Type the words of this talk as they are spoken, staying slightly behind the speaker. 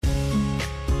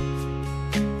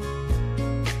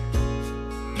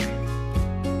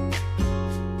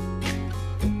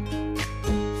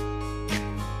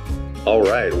All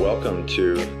right, welcome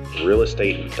to Real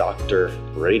Estate Doctor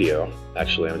Radio.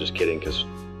 Actually, I'm just kidding because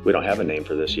we don't have a name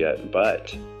for this yet,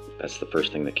 but that's the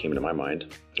first thing that came to my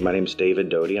mind. My name is David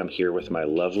Doty. I'm here with my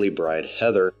lovely bride,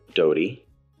 Heather Doty,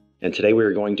 and today we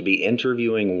are going to be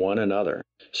interviewing one another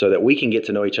so that we can get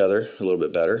to know each other a little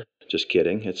bit better. Just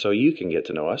kidding. And so you can get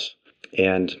to know us.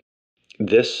 And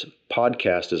this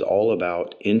podcast is all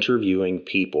about interviewing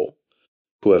people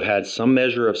who have had some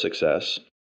measure of success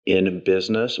in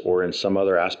business or in some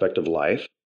other aspect of life.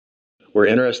 We're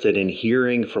interested in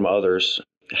hearing from others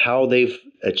how they've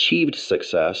achieved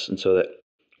success, and so that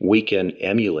we can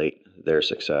emulate their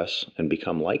success and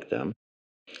become like them.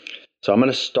 So I'm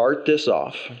going to start this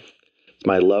off. It's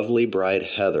my lovely bride,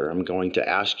 Heather. I'm going to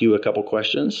ask you a couple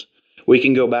questions. We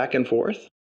can go back and forth.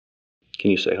 Can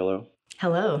you say hello?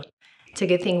 Hello. It's a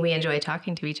good thing we enjoy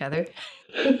talking to each other.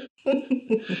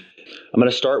 I'm going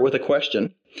to start with a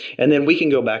question, and then we can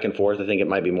go back and forth. I think it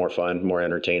might be more fun, more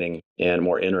entertaining, and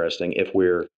more interesting if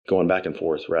we're going back and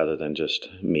forth rather than just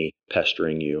me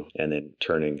pestering you and then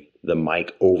turning the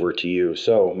mic over to you.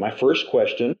 So my first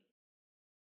question.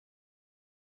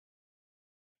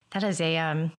 That's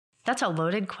a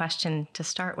loaded question to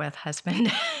start with,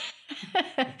 husband.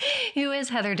 Who is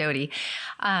Heather Doty?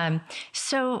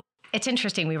 So it's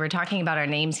interesting. We were talking about our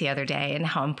names the other day and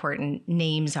how important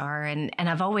names are. And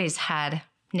I've always had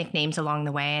nicknames along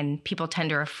the way, and people tend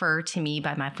to refer to me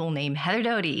by my full name, Heather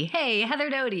Doty. Hey, Heather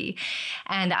Doty.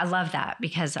 And I love that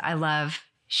because I love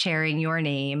sharing your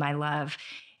name. I love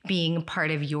being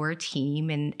part of your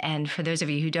team. And for those of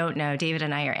you who don't know, David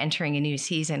and I are entering a new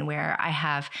season where I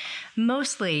have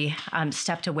mostly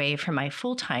stepped away from my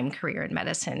full-time career in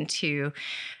medicine to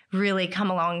really come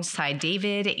alongside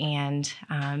David and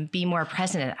be more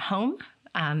present at home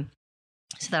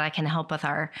so that I can help with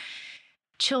our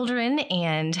children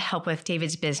and help with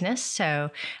David's business. So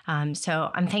I'm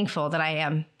thankful that I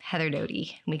am Heather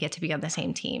Doty. We get to be on the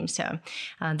same team. So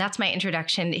that's my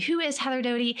introduction. Who is Heather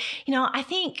Doty? You know, I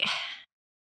think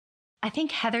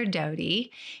Heather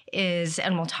Doty is,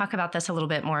 and we'll talk about this a little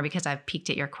bit more because I've peeked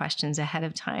at your questions ahead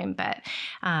of time, but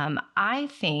I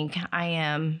think I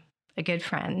am a good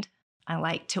friend.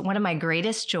 One of my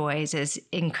greatest joys is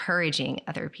encouraging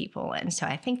other people. And so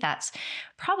I think that's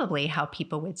probably how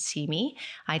people would see me.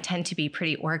 I tend to be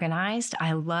pretty organized.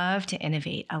 I love to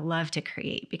innovate. I love to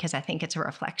create because I think it's a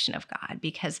reflection of God,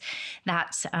 because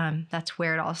that's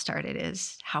where it all started,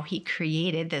 is how he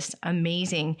created this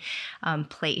amazing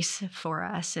place for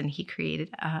us. And he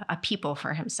created a people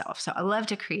for himself. So I love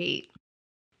to create.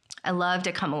 I love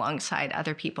to come alongside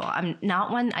other people. I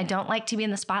don't like to be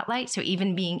in the spotlight. So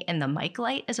even being in the mic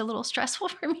light is a little stressful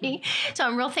for me. So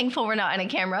I'm real thankful we're not on a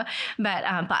camera, but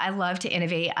I love to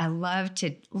innovate. I love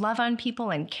to love on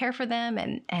people and care for them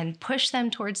and push them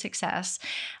towards success.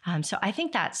 So I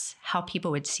think that's how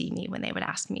people would see me when they would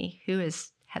ask me, who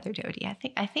is Heather Doty?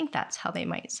 I think that's how they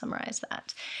might summarize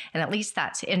that. And at least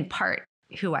that's in part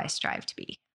who I strive to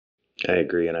be. I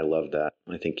agree, and I love that.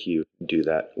 I think you do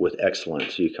that with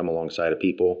excellence. You come alongside of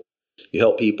people. You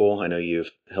help people. I know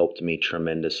you've helped me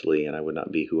tremendously, and I would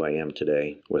not be who I am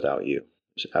today without you.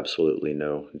 There's absolutely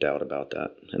no doubt about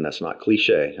that. And that's not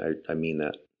cliche. I mean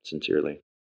that sincerely.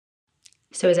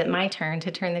 So is it my turn to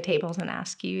turn the tables and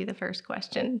ask you the first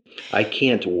question? I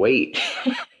can't wait.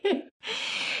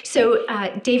 So,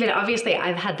 David, obviously,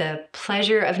 I've had the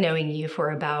pleasure of knowing you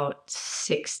for about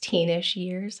 16-ish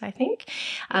years, I think.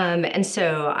 And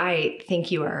so I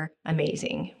think you are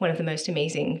amazing, one of the most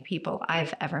amazing people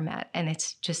I've ever met. And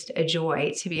it's just a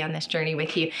joy to be on this journey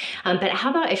with you. But how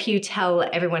about if you tell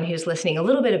everyone who's listening a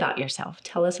little bit about yourself?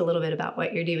 Tell us a little bit about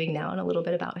what you're doing now and a little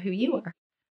bit about who you are.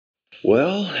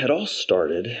 Well, it all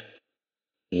started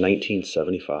in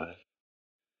 1975.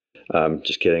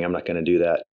 Just kidding. I'm not going to do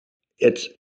that. It's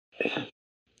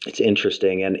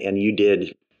interesting, and you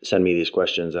did send me these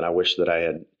questions, and I wish that I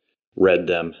had read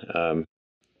them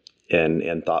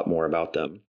and thought more about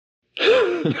them.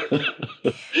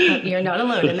 You're not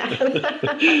alone in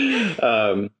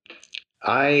that.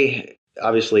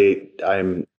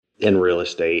 I'm in real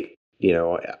estate. You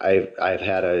know, I've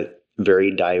had a very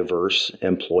diverse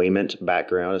employment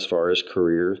background as far as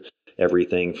career,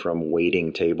 everything from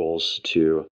waiting tables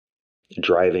to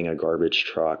driving a garbage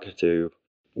truck to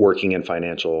working in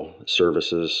financial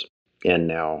services, and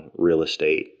now real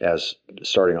estate, as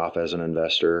starting off as an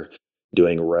investor,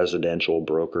 doing residential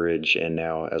brokerage, and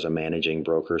now as a managing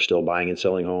broker, still buying and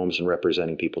selling homes and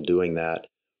representing people doing that.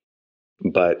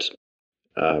 But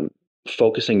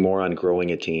focusing more on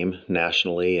growing a team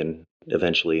nationally and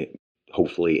eventually,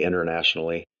 hopefully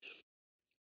internationally.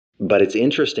 But it's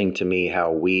interesting to me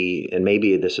how and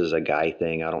maybe this is a guy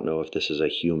thing, I don't know if this is a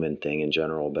human thing in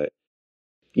general, but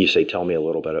you say, tell me a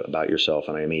little bit about yourself,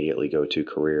 and I immediately go to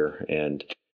career and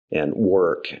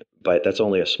work. But that's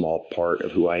only a small part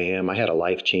of who I am. I had a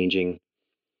life-changing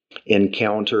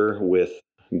encounter with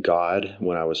God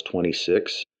when I was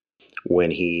 26,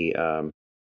 when He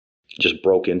just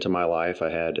broke into my life. I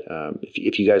had,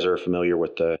 if you guys are familiar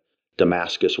with the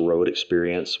Damascus Road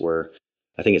experience, where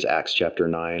I think it's Acts chapter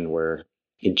 9, where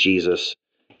Jesus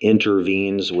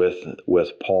intervenes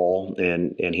with Paul,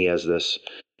 and he has this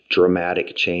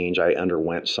dramatic change. I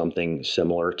underwent something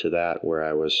similar to that, where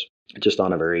I was just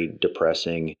on a very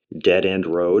depressing dead end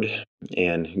road,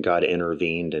 and God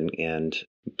intervened and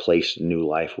placed new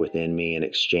life within me and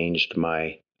exchanged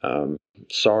my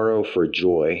sorrow for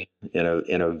joy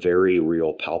in a very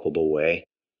real, palpable way.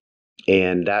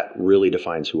 And that really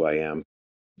defines who I am.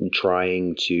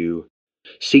 Trying to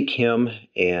seek Him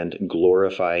and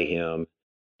glorify Him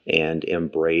and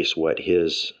embrace what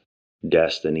His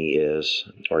destiny is,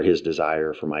 or His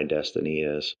desire for my destiny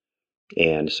is.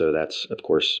 And so that's, of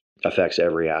course, affects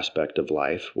every aspect of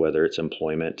life, whether it's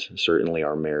employment. Certainly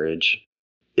our marriage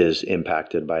is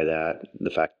impacted by that.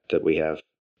 The fact that we have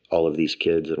all of these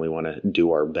kids and we want to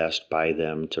do our best by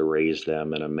them to raise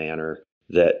them in a manner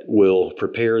that will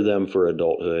prepare them for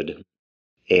adulthood,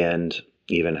 and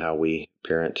even how we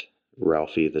parent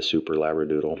Ralphie, the super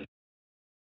Labradoodle.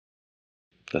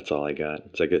 That's all I got.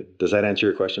 Is that good? Does that answer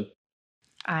your question?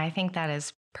 I think that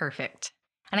is perfect.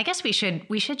 And I guess we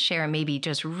should share, maybe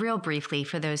just real briefly,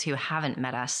 for those who haven't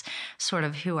met us, sort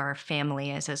of who our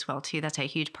family is as well too. That's a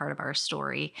huge part of our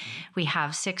story. We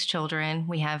have 6 children.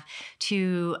 We have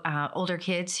 2 older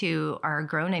kids who are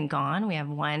grown and gone. We have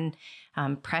one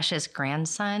precious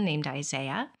grandson named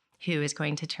Isaiah, who is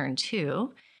going to turn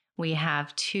 2. We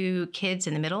have 2 kids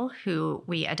in the middle who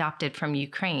we adopted from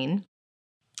Ukraine.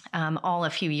 All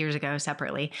a few years ago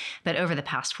separately, but over the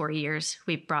past 4 years,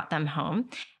 we've brought them home,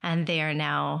 and they are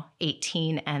now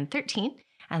 18 and 13.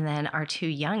 And then our 2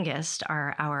 youngest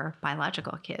are our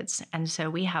biological kids. And so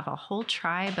we have a whole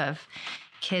tribe of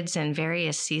kids in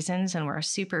various seasons, and we're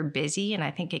super busy. And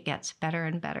I think it gets better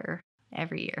and better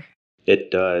every year. It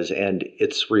does. And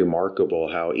it's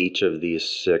remarkable how each of these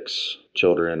 6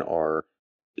 children are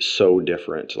so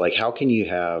different. Like, how can you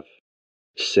have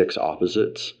 6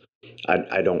 opposites?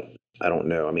 I don't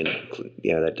know. I mean,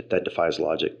 that defies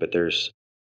logic. But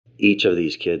each of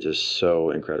these kids is so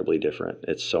incredibly different.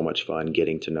 It's so much fun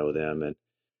getting to know them and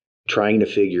trying to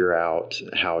figure out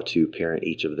how to parent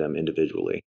each of them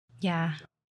individually. Yeah.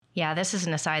 Yeah, this is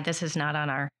an aside. This is not on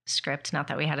our script. Not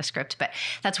that we had a script, but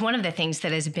that's one of the things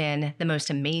that has been the most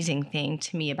amazing thing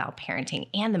to me about parenting,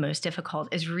 and the most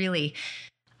difficult, is really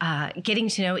getting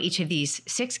to know each of these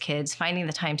 6 kids, finding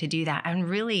the time to do that, and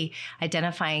really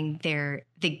identifying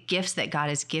the gifts that God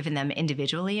has given them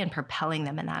individually and propelling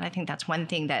them in that. I think that's one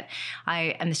thing that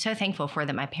I am so thankful for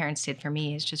that my parents did for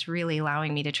me, is just really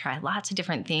allowing me to try lots of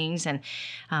different things, and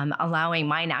allowing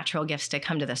my natural gifts to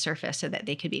come to the surface so that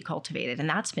they could be cultivated. And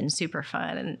that's been super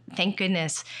fun. And thank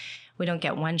goodness we don't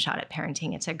get one shot at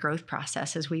parenting. It's a growth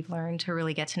process as we've learned to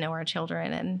really get to know our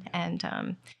children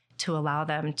and to allow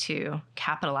them to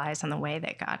capitalize on the way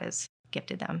that God has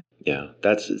gifted them. Yeah,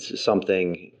 that's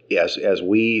something. As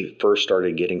we first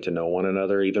started getting to know one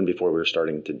another, even before we were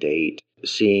starting to date,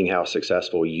 seeing how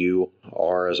successful you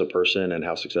are as a person and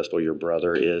how successful your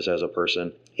brother is as a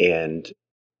person, and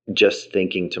just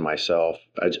thinking to myself,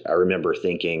 I remember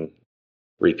thinking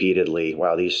repeatedly,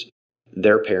 wow,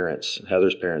 their parents,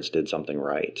 Heather's parents, did something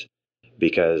right,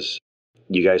 because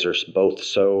you guys are both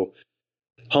so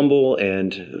humble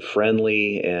and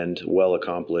friendly and well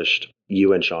accomplished.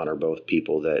 You and Sean are both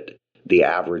people that the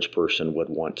average person would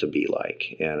want to be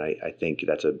like. And I think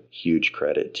that's a huge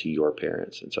credit to your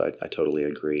parents. And so I totally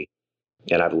agree.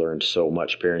 And I've learned so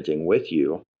much parenting with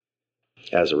you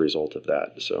as a result of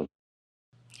that. So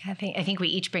I think we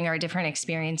each bring our different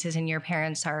experiences, and your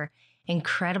parents are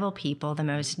incredible people, the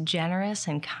most generous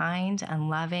and kind and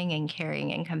loving and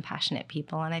caring and compassionate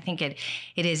people. And I think it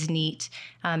is neat,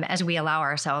 as we allow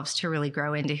ourselves to really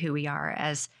grow into who we are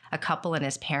as a couple and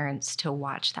as parents, to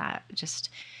watch that just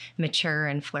mature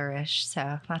and flourish.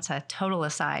 So that's a total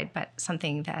aside, but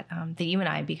something that that you and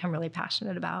I become really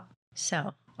passionate about.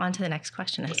 So on to the next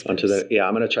question, I suppose.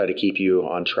 I'm going to try to keep you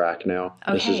on track now,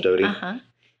 Okay. Mrs. Doty.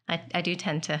 I do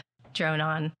tend to drone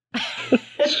on.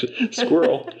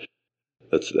 Squirrel.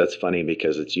 That's funny,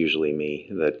 because it's usually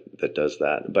me that does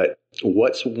that. But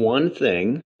what's one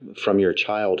thing from your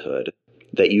childhood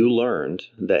that you learned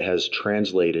that has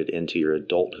translated into your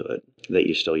adulthood that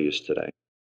you still use today?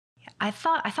 I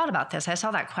thought about this. I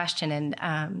saw that question, and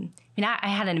I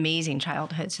had an amazing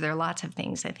childhood. So there are lots of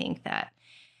things I think that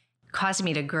caused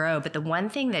me to grow. But the one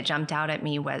thing that jumped out at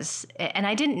me was, and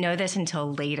I didn't know this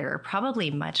until later,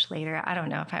 probably much later. I don't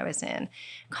know if I was in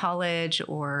college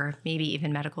or maybe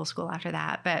even medical school after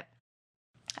that, but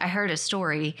I heard a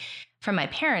story from my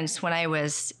parents when I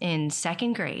was in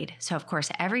second grade. So, of course,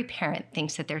 every parent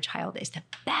thinks that their child is the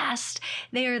best.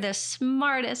 They are the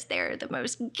smartest. They're the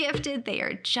most gifted. They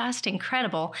are just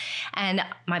incredible. And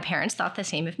my parents thought the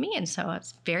same of me. And so I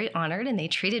was very honored, and they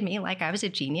treated me like I was a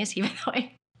genius, even though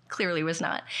I clearly was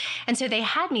not. And so they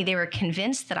were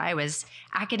convinced that I was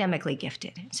academically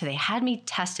gifted. So they had me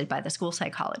tested by the school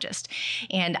psychologist,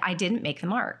 and I didn't make the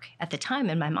mark at the time.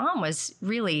 And my mom was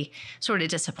really sort of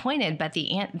disappointed, but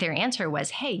their answer was,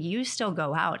 hey, you still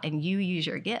go out and you use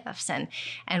your gifts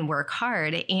and work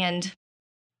hard. And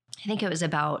I think it was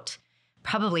about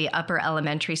probably upper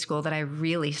elementary school that I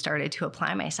really started to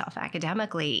apply myself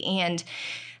academically. And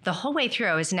the whole way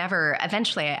through,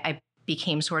 eventually I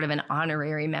became sort of an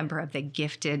honorary member of the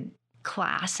gifted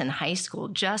class in high school,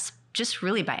 just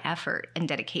really by effort and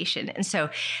dedication. And so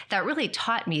that really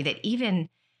taught me that even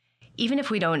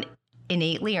if we don't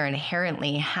innately or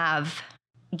inherently have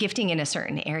gifting in a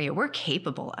certain area, we're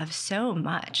capable of so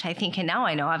much, I think. And now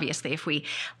I know, obviously, if we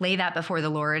lay that before the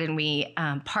Lord and we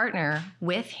partner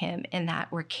with him in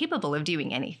that, we're capable of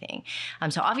doing anything.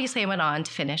 So obviously I went on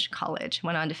to finish college,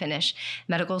 went on to finish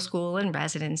medical school and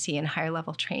residency and higher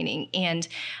level training. And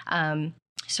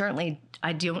certainly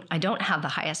I don't have the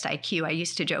highest IQ. I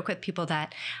used to joke with people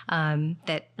that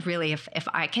really, if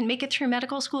I can make it through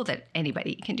medical school, that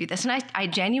anybody can do this. And I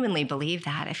genuinely believe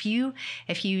that if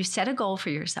you set a goal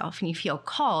for yourself and you feel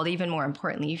called, even more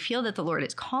importantly, you feel that the Lord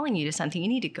is calling you to something, you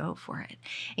need to go for it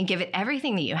and give it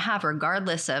everything that you have,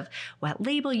 regardless of what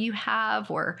label you have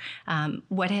or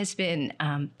what has been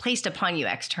placed upon you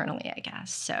externally, I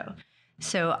guess.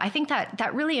 So I think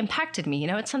that really impacted me.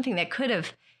 It's something that could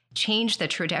have changed the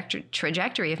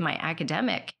trajectory of my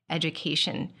academic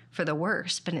education for the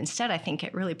worse. But instead, I think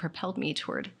it really propelled me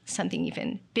toward something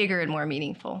even bigger and more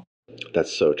meaningful.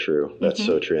 That's so true. That's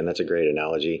so true. And that's a great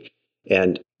analogy.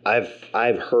 And I've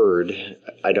heard,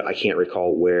 I can't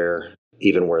recall where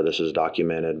this is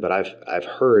documented, but I've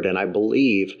heard, and I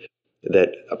believe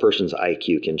that a person's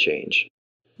IQ can change,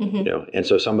 and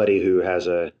so somebody who has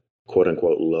a quote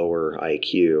unquote lower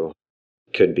IQ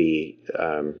could be,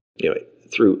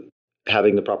 through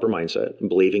having the proper mindset,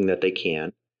 believing that they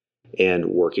can, and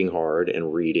working hard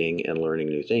and reading and learning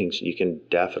new things, you can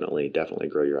definitely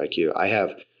grow your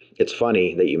IQ. It's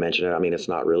funny that you mentioned it. I mean, it's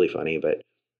not really funny, but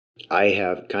I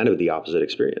have kind of the opposite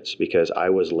experience because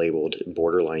I was labeled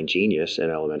borderline genius in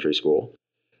elementary school.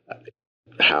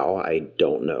 How, I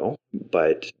don't know,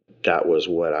 but that was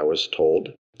what I was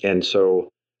told. And so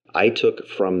I took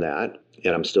from that,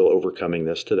 and I'm still overcoming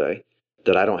this today,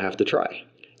 that I don't have to try.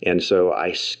 And so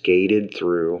I skated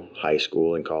through high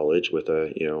school and college with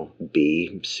a,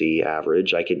 B, C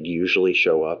average. I could usually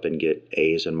show up and get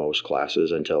A's in most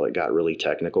classes until it got really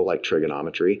technical, like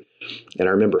trigonometry. And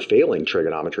I remember failing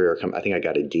trigonometry, I think I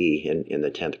got a D in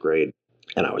the 10th grade.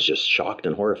 And I was just shocked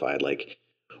and horrified, like,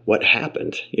 what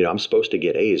happened? I'm supposed to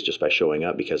get A's just by showing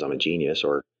up because I'm a genius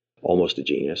or almost a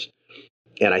genius.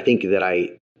 And I think that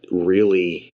I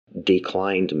really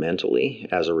declined mentally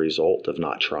as a result of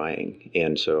not trying.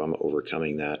 And so I'm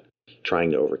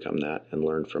trying to overcome that and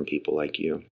learn from people like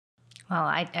you. Well,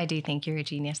 I do think you're a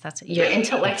genius. That's your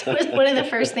intellect was one of the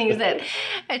first things that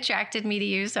attracted me to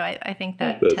you. So I think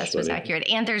that test was accurate.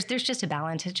 And there's just a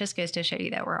balance. It just goes to show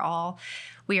you that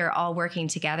we are all working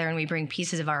together, and we bring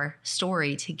pieces of our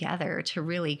story together to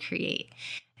really create,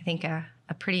 I think, a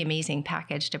pretty amazing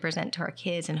package to present to our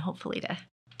kids and hopefully to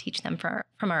teach them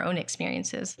from our own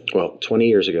experiences. Well, 20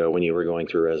 years ago when you were going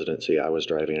through residency, I was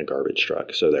driving a garbage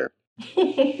truck. So there.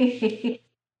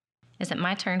 Is it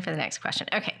my turn for the next question?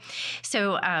 Okay.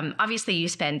 So obviously you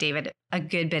spend, David, a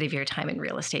good bit of your time in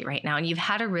real estate right now, and you've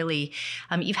had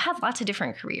you've had lots of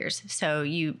different careers. So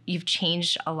you've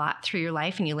changed a lot through your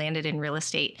life, and you landed in real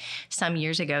estate some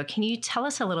years ago. Can you tell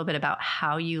us a little bit about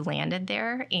how you landed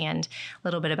there and a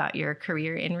little bit about your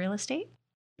career in real estate?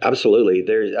 Absolutely.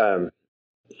 There's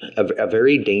a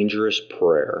very dangerous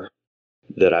prayer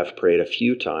that I've prayed a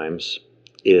few times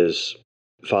is,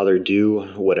 Father, do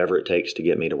whatever it takes to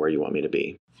get me to where you want me to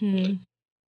be.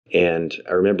 And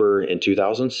I remember in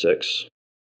 2006,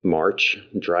 March,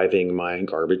 driving my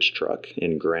garbage truck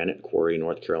in Granite Quarry,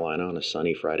 North Carolina on a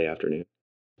sunny Friday afternoon,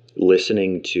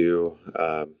 listening to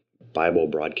Bible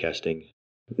Broadcasting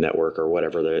Network or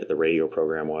whatever the radio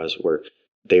program was, where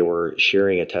they were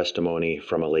sharing a testimony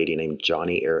from a lady named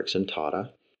Joni Eareckson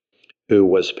Tada, who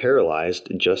was paralyzed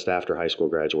just after high school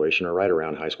graduation or right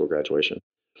around high school graduation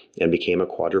and became a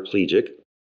quadriplegic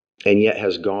and yet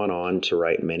has gone on to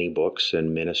write many books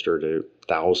and minister to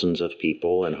thousands of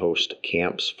people and host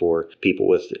camps for people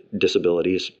with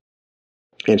disabilities.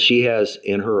 And she has,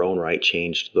 in her own right,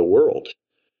 changed the world.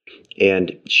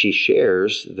 And she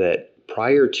shares that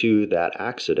prior to that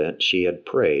accident, she had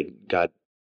prayed, God,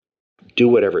 do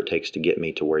whatever it takes to get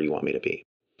me to where you want me to be.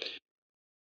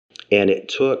 And it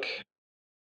took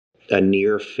a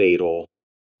near fatal,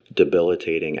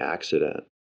 debilitating accident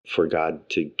for God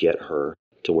to get her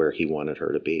to where he wanted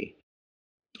her to be.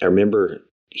 I remember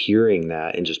hearing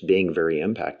that and just being very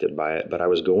impacted by it. But I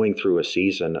was going through a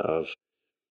season of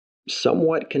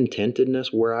somewhat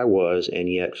contentedness where I was,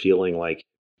 and yet feeling like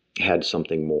I had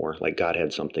something more, like God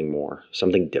had something more,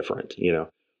 something different,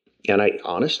 And I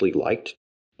honestly liked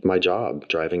my job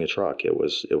driving a truck. It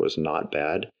was not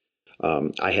bad.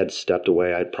 I had stepped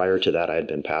away. Prior to that, I had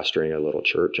been pastoring a little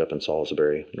church up in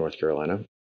Salisbury, North Carolina,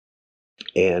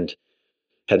 and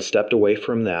had stepped away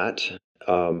from that,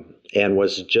 and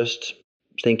was just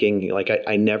thinking, like,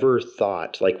 I never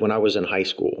thought, like when I was in high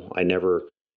school, I never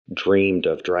dreamed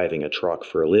of driving a truck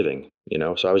for a living,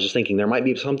 So I was just thinking there might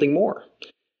be something more.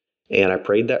 And I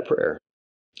prayed that prayer.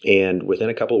 And within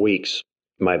a couple of weeks,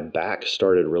 my back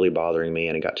started really bothering me,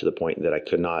 and it got to the point that I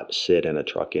could not sit in a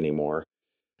truck anymore.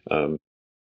 Um,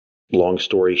 Long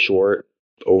story short,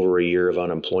 over a year of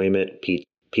unemployment,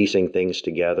 piecing things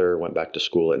together, went back to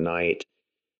school at night,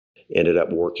 ended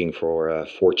up working for a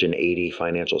Fortune 80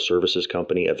 financial services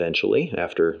company eventually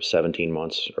after 17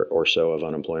 months or so of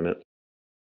unemployment.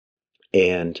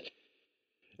 And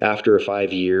after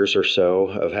 5 years or so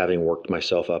of having worked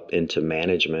myself up into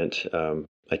management,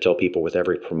 I tell people with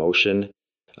every promotion,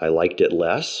 I liked it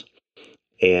less.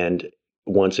 And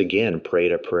once again,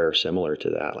 prayed a prayer similar to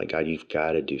that. Like, God, you've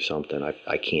got to do something.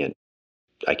 I can't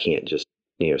just,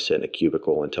 sit in a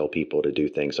cubicle and tell people to do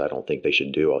things I don't think they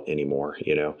should do anymore.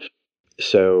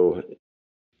 So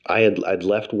I'd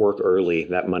left work early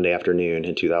that Monday afternoon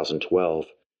in 2012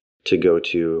 to go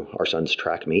to our son's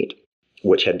track meet,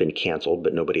 which had been canceled,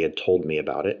 but nobody had told me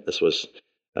about it. This was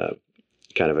uh,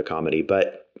 kind of a comedy.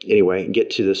 But anyway,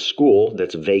 get to this school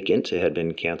that's vacant. It had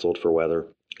been canceled for weather.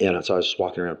 And so I was just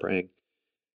walking around praying,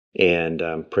 and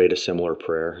prayed a similar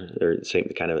prayer, or same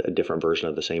kind of a different version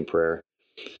of the same prayer,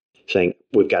 saying,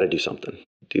 we've got to do something.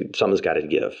 Dude, something's got to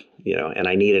give, and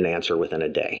I need an answer within a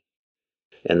day.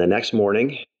 And the next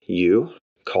morning, you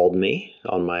called me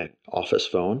on my office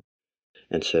phone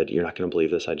and said, you're not going to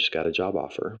believe this. I just got a job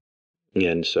offer.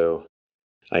 And so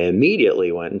I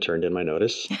immediately went and turned in my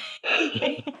notice.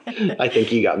 I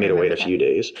think you got me to wait a few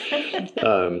days,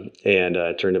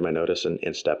 and turned in my notice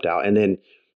and stepped out. And then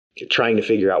trying to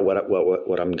figure out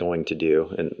what I'm going to do.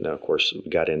 And of course, we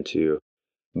got into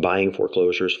buying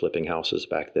foreclosures, flipping houses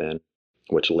back then,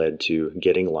 which led to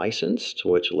getting licensed,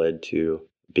 which led to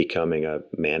becoming a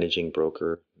managing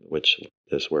broker, which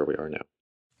is where we are now.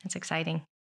 That's exciting.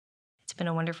 It's been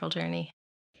a wonderful journey.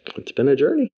 It's been a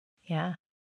journey. Yeah.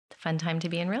 It's a fun time to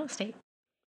be in real estate.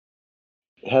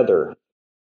 Heather,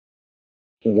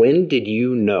 when did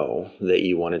you know that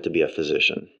you wanted to be a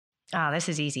physician? This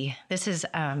is easy. This is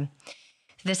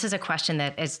a question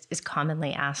that is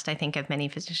commonly asked, I think, of many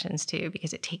physicians too,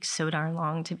 because it takes so darn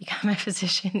long to become a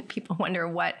physician. People wonder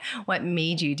what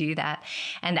made you do that.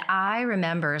 And I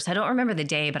remember, so I don't remember the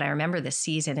day, but I remember the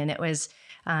season. And it was,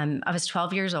 I was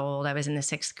 12 years old. I was in the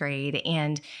 6th grade.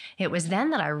 And it was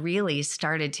then that I really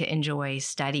started to enjoy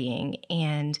studying,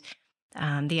 and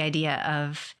the idea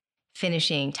of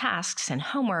finishing tasks and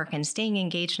homework and staying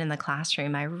engaged in the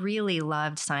classroom. I really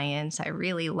loved science. I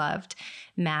really loved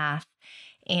math.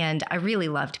 And I really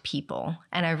loved people.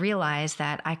 And I realized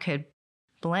that I could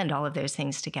blend all of those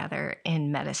things together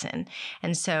in medicine.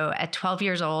 And so at 12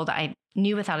 years old, I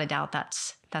knew without a doubt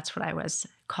that's what I was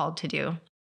called to do.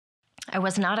 I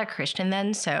was not a Christian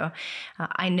then, so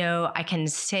I know I can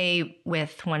say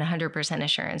with 100%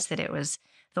 assurance that it was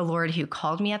the Lord who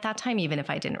called me at that time, even if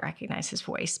I didn't recognize his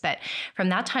voice. But from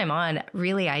that time on,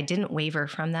 really, I didn't waver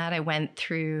from that. I went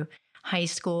through high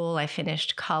school. I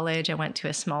finished college. I went to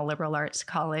a small liberal arts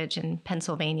college in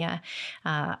Pennsylvania.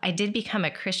 I did become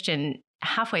a Christian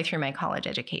halfway through my college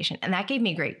education. And that gave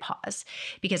me great pause,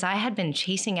 because I had been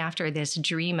chasing after this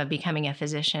dream of becoming a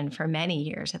physician for many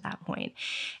years at that point.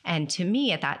 And to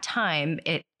me at that time,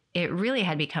 it really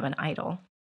had become an idol.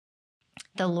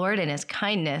 The Lord in his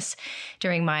kindness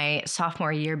during my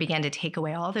sophomore year began to take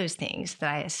away all those things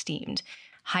that I esteemed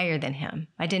higher than him.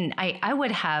 I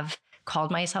would have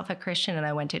called myself a Christian, and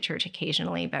I went to church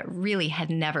occasionally, but really had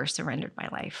never surrendered my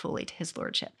life fully to his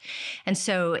lordship. And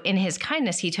so in his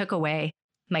kindness, he took away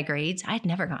my grades. I'd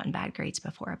never gotten bad grades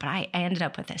before, but I ended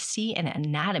up with a C in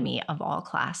anatomy of all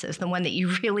classes, the one that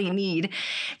you really need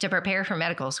to prepare for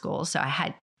medical school. So I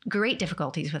had great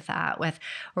difficulties with that, with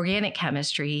organic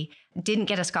chemistry, didn't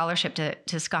get a scholarship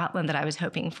to Scotland that I was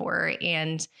hoping for.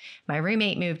 And my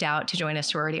roommate moved out to join a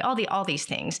sorority, all these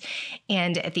things.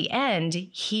 And at the end,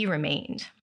 he remained.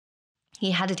 He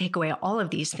had to take away all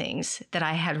of these things that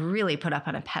I had really put up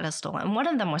on a pedestal. And one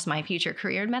of them was my future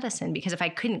career in medicine, because if I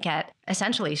couldn't get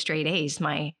essentially straight A's,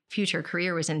 my future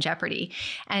career was in jeopardy.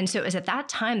 And so it was at that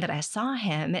time that I saw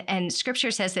him, and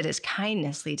scripture says that his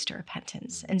kindness leads to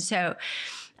repentance. And so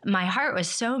my heart was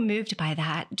so moved by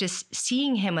that, just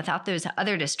seeing him without those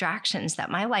other distractions,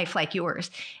 that my life, like yours,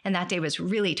 and that day was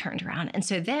really turned around. And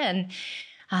so then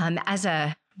as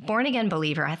a born again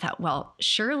believer, I thought, well,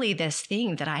 surely this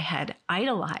thing that I had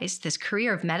idolized, this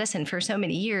career of medicine for so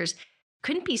many years,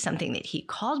 couldn't be something that he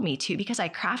called me to, because I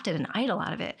crafted an idol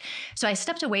out of it. So I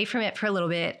stepped away from it for a little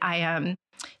bit. I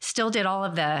still did all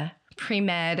of the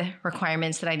pre-med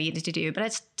requirements that I needed to do, but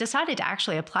I decided to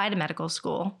actually apply to medical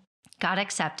school, got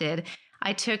accepted.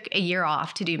 I took a year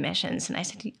off to do missions, and I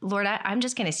said, Lord, I'm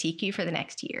just going to seek you for the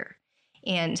next year.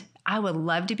 And I would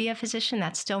love to be a physician.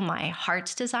 That's still my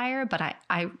heart's desire, but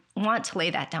I want to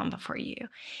lay that down before you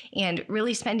and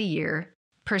really spend a year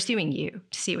pursuing you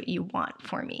to see what you want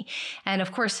for me. And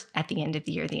of course, at the end of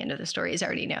the year, the end of the story is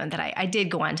already known, that I did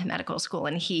go on to medical school,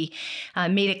 and he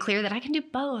made it clear that I can do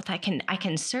both. I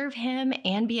can serve him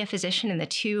and be a physician, and the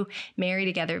two marry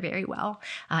together very well.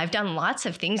 I've done lots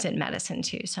of things in medicine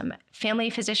too. So I'm a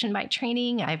family physician by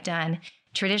training. I've done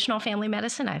traditional family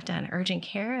medicine. I've done urgent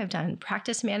care. I've done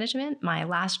practice management. My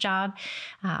last job,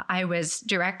 I was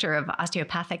director of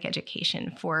osteopathic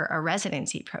education for a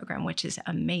residency program, which is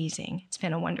amazing. It's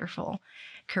been a wonderful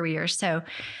career. So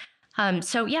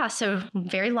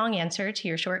very long answer to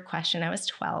your short question. I was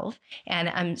 12, and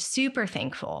I'm super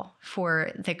thankful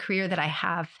for the career that I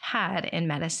have had in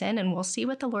medicine, and we'll see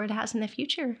what the Lord has in the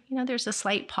future. You know, there's a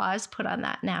slight pause put on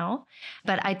that now,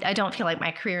 but I don't feel like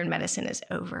my career in medicine is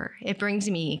over. It brings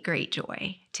me great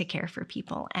joy to care for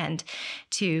people and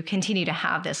to continue to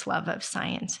have this love of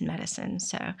science and medicine.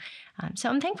 So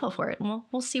I'm thankful for it, and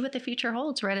we'll see what the future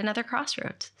holds. We're at another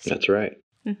crossroads. So. That's right.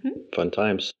 Mm-hmm. Fun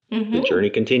times. Mm-hmm. The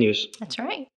journey continues. That's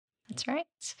right.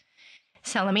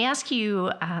 So let me ask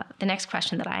you the next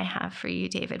question that I have for you,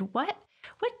 David. What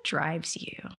drives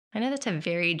you? I know that's a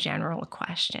very general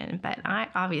question, but I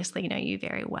obviously know you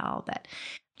very well, but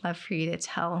I'd love for you to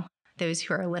tell those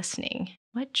who are listening,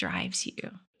 what drives you?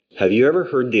 Have you ever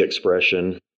heard the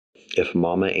expression, if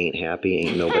mama ain't happy,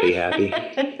 ain't nobody happy?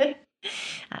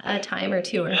 A time or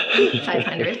two or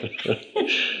 500.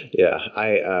 Yeah,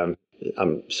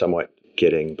 I'm somewhat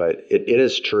kidding, but it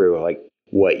is true. Like,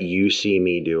 what you see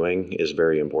me doing is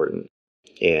very important.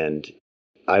 And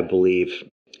I believe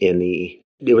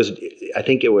I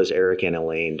think it was Eric and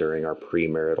Elaine during our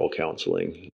premarital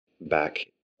counseling back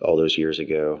all those years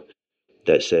ago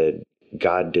that said,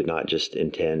 God did not just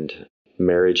intend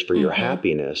marriage for your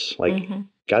happiness. Like,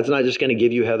 God's not just going to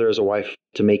give you Heather as a wife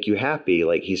to make you happy.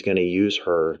 Like, he's going to use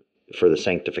her for the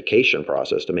sanctification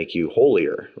process to make you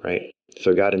holier, right?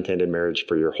 So God intended marriage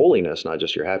for your holiness, not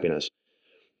just your happiness.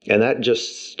 And that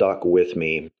just stuck with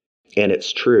me. And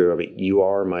it's true. I mean, you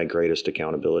are my greatest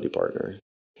accountability partner,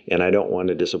 and I don't want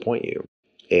to disappoint you.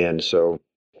 And so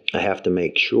I have to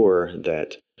make sure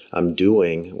that I'm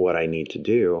doing what I need to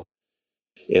do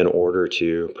in order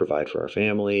to provide for our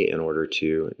family, in order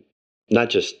to not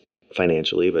just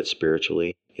financially, but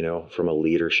spiritually, from a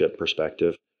leadership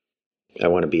perspective. I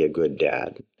want to be a good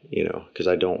dad, because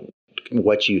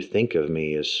what you think of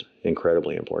me is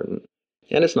incredibly important.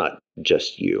 And it's not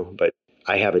just you, but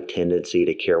I have a tendency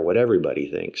to care what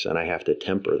everybody thinks, and I have to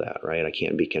temper that, right? I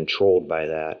can't be controlled by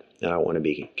that, and I don't want to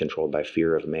be controlled by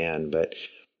fear of man. But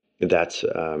that's,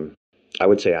 I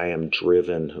would say I am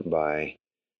driven by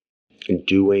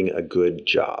doing a good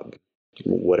job,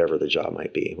 whatever the job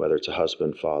might be, whether it's a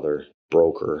husband, father,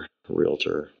 broker,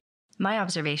 realtor. My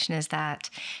observation is that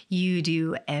you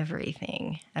do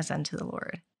everything as unto the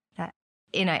Lord. That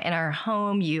in our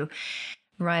home, you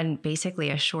run basically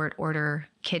a short order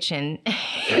kitchen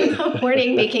in the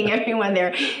morning, making everyone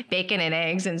their bacon and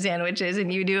eggs and sandwiches,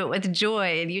 and you do it with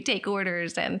joy, and you take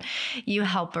orders, and you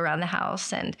help around the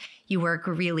house, and you work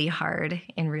really hard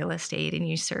in real estate, and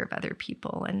you serve other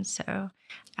people. And so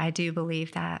I do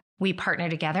believe that we partner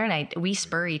together, and we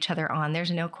spur each other on.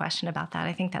 There's no question about that.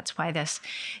 I think that's why this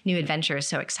new adventure is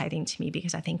so exciting to me,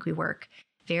 because I think we work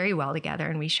very well together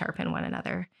and we sharpen one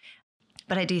another.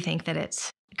 But I do think that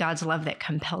it's God's love that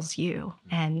compels you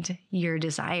and your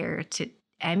desire to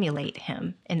emulate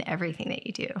him in everything that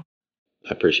you do.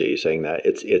 I appreciate you saying that.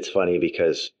 It's funny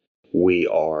because we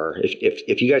are,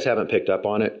 if you guys haven't picked up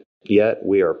on it yet,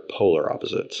 we are polar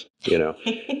opposites.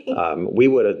 We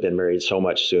would have been married so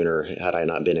much sooner had I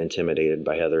not been intimidated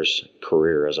by Heather's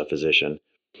career as a physician.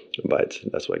 But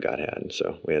that's what God had.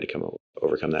 So we had to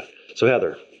overcome that. So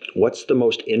Heather, what's the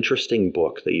most interesting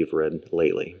book that you've read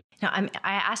lately? Now,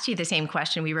 I asked you the same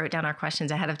question. We wrote down our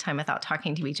questions ahead of time without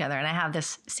talking to each other, and I have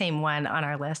this same one on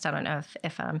our list. I don't know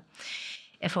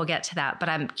if we'll get to that, but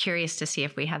I'm curious to see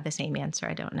if we have the same answer.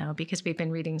 I don't know, because we've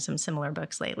been reading some similar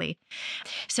books lately.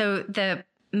 So the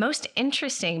most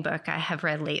interesting book I have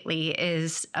read lately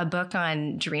is a book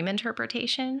on dream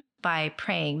interpretation by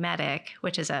Praying Medic,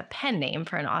 which is a pen name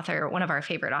for an author, one of our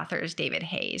favorite authors, David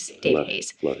Hayes.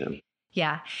 Love him.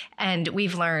 Yeah. And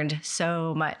we've learned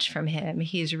so much from him.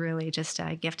 He's really just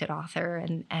a gifted author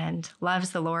and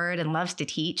loves the Lord and loves to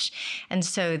teach. And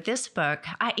so this book,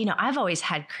 I've always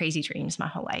had crazy dreams my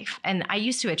whole life. And I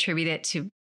used to attribute it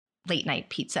to late night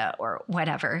pizza or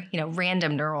whatever,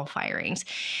 random neural firings.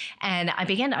 And I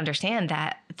began to understand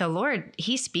that the Lord,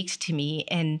 he speaks to me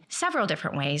in several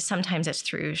different ways. Sometimes it's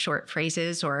through short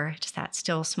phrases or just that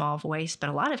still small voice, but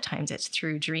a lot of times it's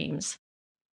through dreams.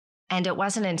 And it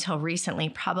wasn't until recently,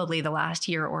 probably the last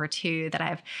year or two, that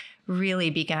I've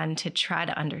really begun to try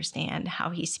to understand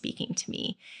how he's speaking to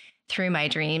me through my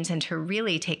dreams and to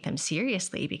really take them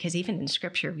seriously, because even in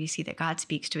scripture, we see that God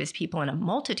speaks to his people in a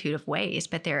multitude of ways,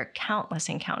 but there are countless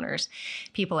encounters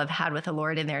people have had with the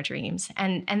Lord in their dreams.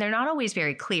 And they're not always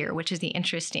very clear, which is the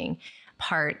interesting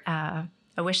part. I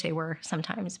wish they were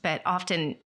sometimes, but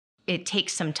often it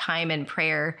takes some time and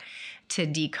prayer to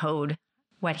decode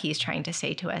what he's trying to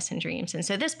say to us in dreams. And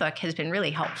so this book has been really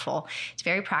helpful. It's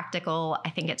very practical. I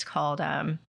think it's called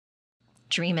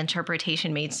Dream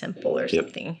Interpretation Made Simple or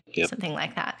something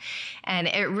like that. And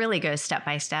it really goes step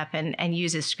by step and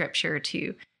uses scripture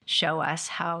to show us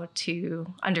how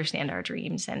to understand our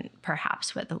dreams and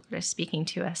perhaps what the Lord is speaking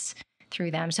to us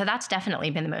through them. So that's definitely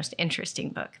been the most interesting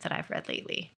book that I've read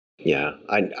lately. Yeah,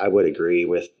 I would agree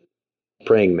with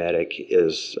Praying Medic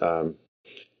is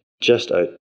just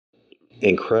a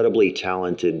incredibly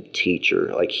talented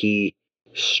teacher. Like, he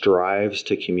strives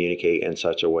to communicate in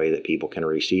such a way that people can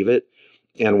receive it.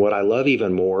 And what I love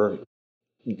even more,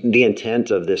 the intent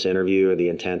of this interview, the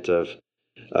intent of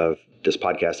this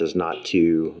podcast is not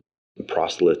to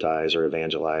proselytize or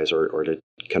evangelize or to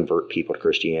convert people to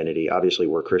Christianity. Obviously,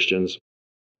 we're Christians.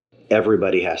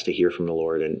 Everybody has to hear from the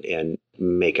Lord and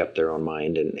make up their own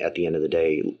mind. And at the end of the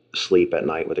day, sleep at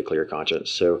night with a clear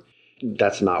conscience. So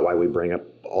that's not why we bring up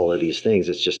all of these things.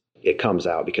 It's just, it comes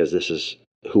out because this is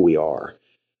who we are.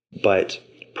 But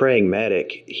Praying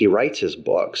Medic, he writes his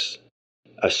books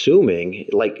assuming,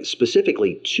 like,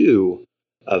 specifically to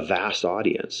a vast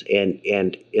audience. And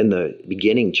in the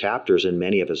beginning chapters in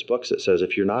many of his books, it says,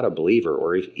 if you're not a believer,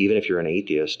 or even if you're an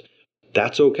atheist,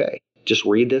 that's okay. Just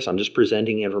read this. I'm just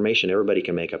presenting information. Everybody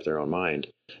can make up their own mind.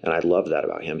 And I love that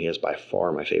about him. He is by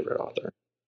far my favorite author.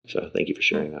 So thank you for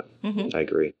sharing that. Mm-hmm. I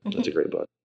agree. Mm-hmm. That's a great book.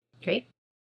 Great.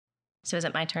 So is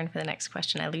it my turn for the next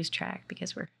question? I lose track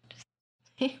because we're just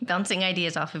bouncing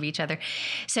ideas off of each other.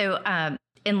 So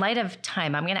in light of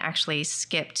time, I'm going to actually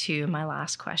skip to my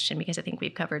last question because I think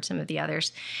we've covered some of the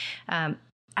others.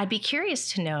 I'd be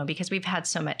curious to know, because we've had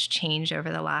so much change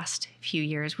over the last few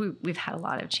years. We've had a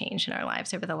lot of change in our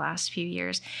lives over the last few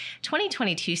years.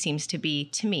 2022 seems to be,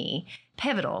 to me,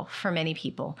 pivotal for many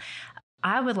people.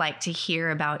 I would like to hear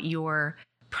about your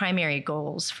primary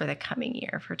goals for the coming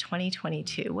year, for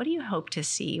 2022. What do you hope to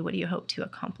see? What do you hope to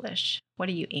accomplish? What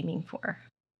are you aiming for?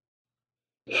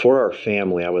 For our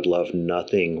family, I would love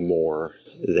nothing more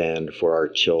than for our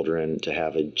children to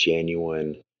have a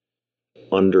genuine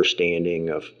understanding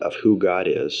of who God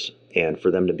is, and for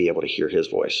them to be able to hear his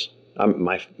voice.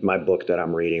 My book that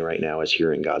I'm reading right now is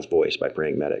Hearing God's Voice by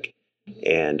Praying Medic.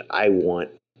 And I want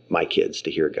my kids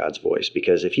to hear God's voice,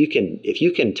 because if you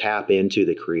can tap into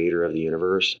the creator of the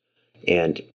universe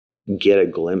and get a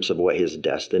glimpse of what his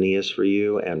destiny is for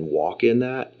you and walk in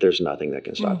that, there's nothing that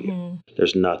can stop you.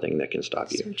 There's nothing that can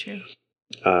stop you. So true.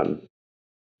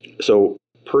 So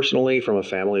personally, from a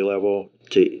family level,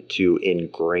 to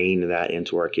ingrain that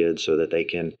into our kids so that they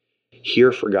can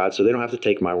hear for God, so they don't have to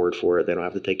take my word for it. They don't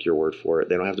have to take your word for it.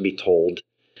 They don't have to be told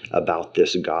about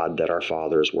this God that our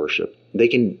fathers worship. They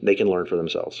can learn for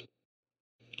themselves.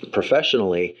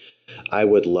 Professionally, I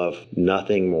would love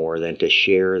nothing more than to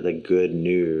share the good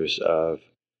news of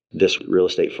this real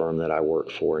estate firm that I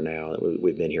work for now.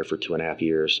 We've been here for 2.5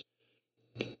 years.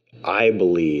 I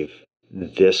believe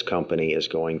this company is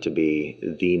going to be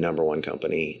the number one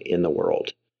company in the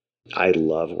world. I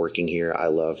love working here. I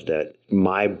love that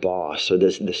my boss, so the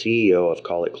CEO of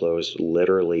Call It Closed,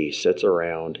 literally sits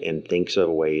around and thinks of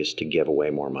ways to give away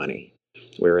more money.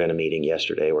 We were in a meeting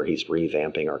yesterday where he's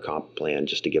revamping our comp plan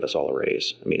just to give us all a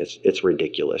raise. I mean, it's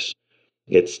ridiculous.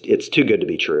 It's too good to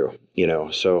be true, you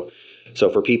know. So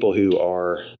for people who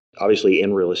are obviously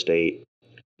in real estate,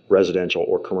 residential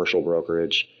or commercial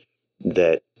brokerage,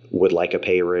 that would like a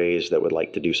pay raise, that would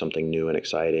like to do something new and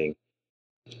exciting,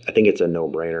 I think it's a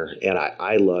no-brainer. And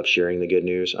I love sharing the good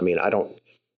news. I mean,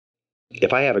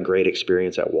 if I have a great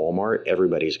experience at Walmart,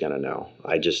 everybody's going to know.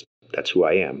 That's who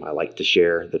I am. I like to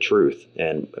share the truth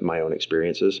and my own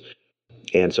experiences.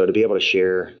 And so to be able to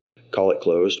share Call It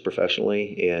Closed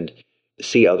professionally and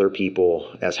see other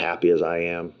people as happy as I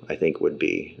am, I think would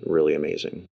be really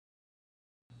amazing.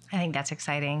 I think that's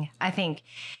exciting. I think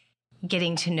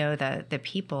getting to know the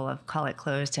people of Call It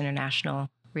Closed International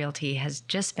Realty has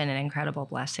just been an incredible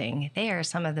blessing. They are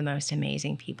some of the most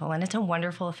amazing people, and it's a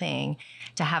wonderful thing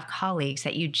to have colleagues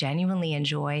that you genuinely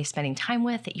enjoy spending time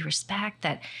with, that you respect,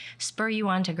 that spur you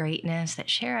on to greatness, that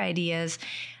share ideas.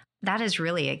 That is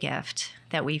really a gift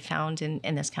that we found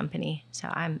in this company. So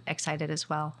I'm excited as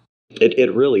well.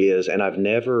 It really is. And I've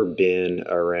never been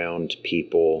around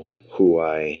people who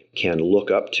I can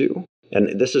look up to.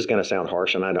 And this is going to sound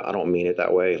harsh, and I don't mean it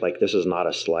that way. Like, this is not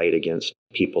a slight against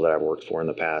people that I've worked for in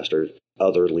the past or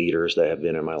other leaders that have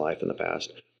been in my life in the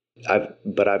past.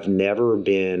 But I've never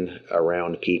been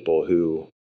around people who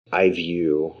I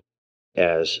view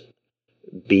as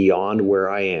beyond where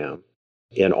I am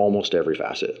in almost every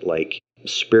facet, like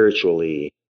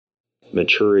spiritually,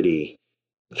 maturity,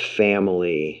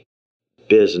 family,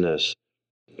 business,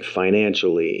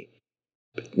 financially,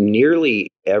 nearly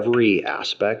every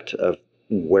aspect of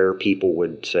where people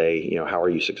would say, how are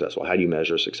you successful? How do you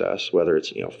measure success? Whether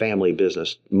it's, family,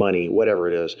 business, money, whatever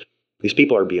it is, these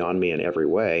people are beyond me in every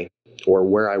way, or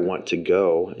where I want to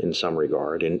go in some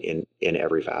regard in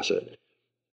every facet.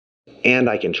 And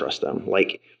I can trust them.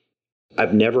 Like,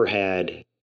 I've never had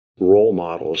role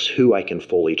models who I can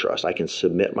fully trust. I can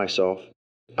submit myself.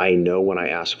 I know when I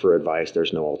ask for advice,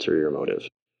 there's no ulterior motive.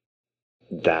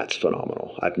 That's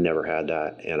phenomenal. I've never had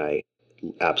that. And I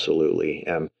absolutely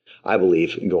am, I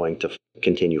believe, going to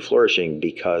continue flourishing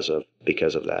because of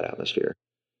that atmosphere.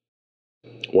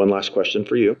 One last question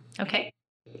for you. Okay.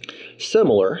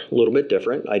 Similar, a little bit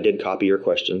different. I did copy your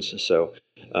questions, so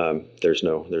there's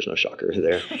no shocker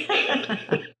there.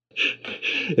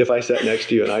 If I sat next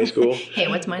to you in high school, hey,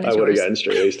 what's mine? I would have gotten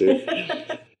straight A's too.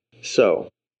 So,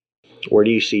 where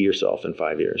do you see yourself in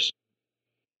 5 years?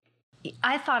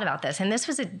 I thought about this, and this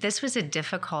was a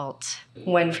difficult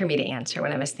one for me to answer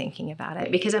when I was thinking about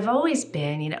it, because I've always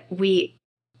been,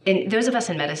 and those of us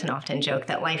in medicine often joke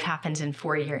that life happens in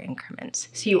 4-year increments.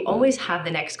 So you always have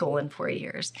the next goal in 4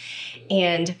 years.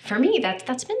 And for me,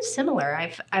 that's been similar.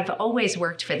 I've always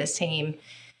worked for the same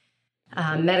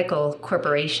medical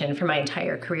corporation for my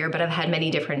entire career, but I've had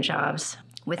many different jobs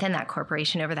within that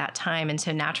corporation over that time. And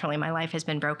so naturally, my life has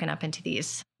been broken up into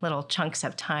these little chunks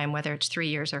of time, whether it's 3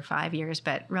 years or 5 years,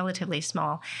 but relatively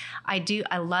small. I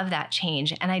love that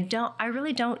change. And I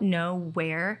really don't know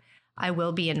where I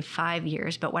will be in 5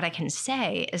 years, but what I can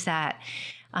say is that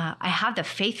I have the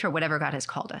faith for whatever God has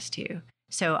called us to.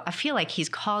 So I feel like he's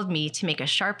called me to make a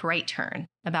sharp right turn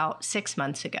about 6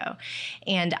 months ago.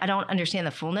 And I don't understand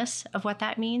the fullness of what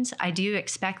that means. I do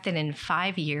expect that in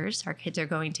 5 years, our kids are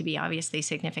going to be obviously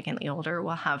significantly older.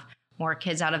 We'll have more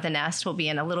kids out of the nest. We'll be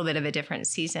in a little bit of a different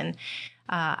season.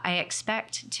 I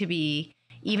expect to be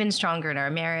even stronger in our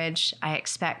marriage. I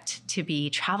expect to be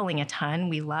traveling a ton.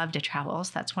 We love to travel,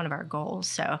 so that's one of our goals.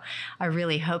 So I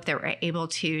really hope that we're able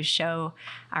to show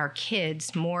our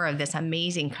kids more of this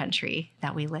amazing country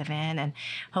that we live in and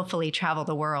hopefully travel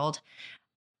the world.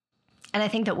 And I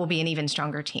think that we'll be an even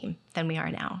stronger team than we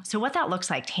are now. So what that looks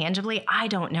like tangibly, I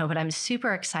don't know, but I'm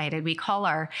super excited. We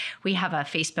have a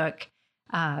Facebook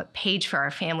page for our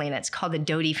family, and it's called the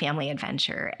Doty Family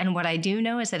Adventure. And what I do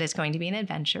know is that it's going to be an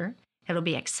adventure. It'll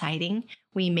be exciting.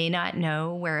 We may not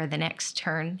know where the next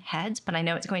turn heads, but I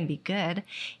know it's going to be good.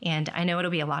 And I know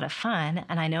it'll be a lot of fun.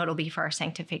 And I know it'll be for our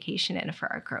sanctification and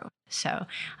for our growth. So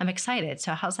I'm excited.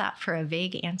 So how's that for a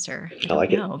vague answer? I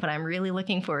like it, but I'm really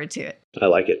looking forward to it. I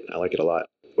like it. I like it a lot.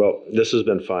 Well, this has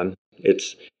been fun.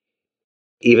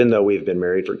 Even though we've been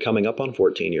married for coming up on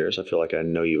 14 years, I feel like I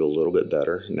know you a little bit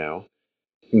better now.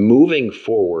 Moving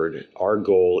forward, our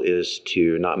goal is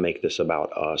to not make this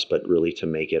about us, but really to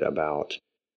make it about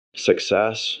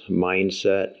success,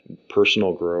 mindset,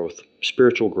 personal growth,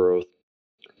 spiritual growth,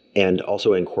 and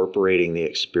also incorporating the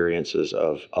experiences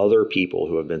of other people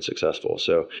who have been successful.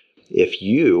 So if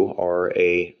you are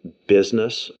a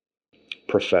business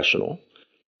professional,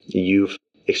 you've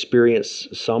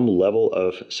experienced some level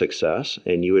of success,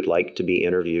 and you would like to be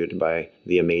interviewed by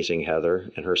the amazing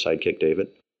Heather and her sidekick David,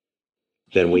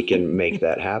 then we can make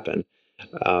that happen.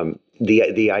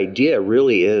 The idea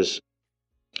really is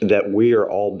that we are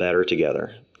all better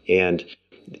together. And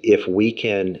if we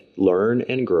can learn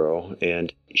and grow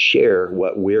and share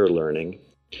what we're learning,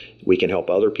 we can help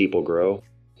other people grow.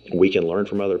 We can learn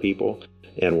from other people,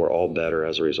 and we're all better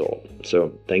as a result.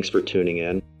 So thanks for tuning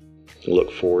in.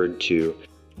 Look forward to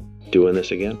doing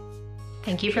this again.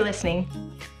 Thank you for listening.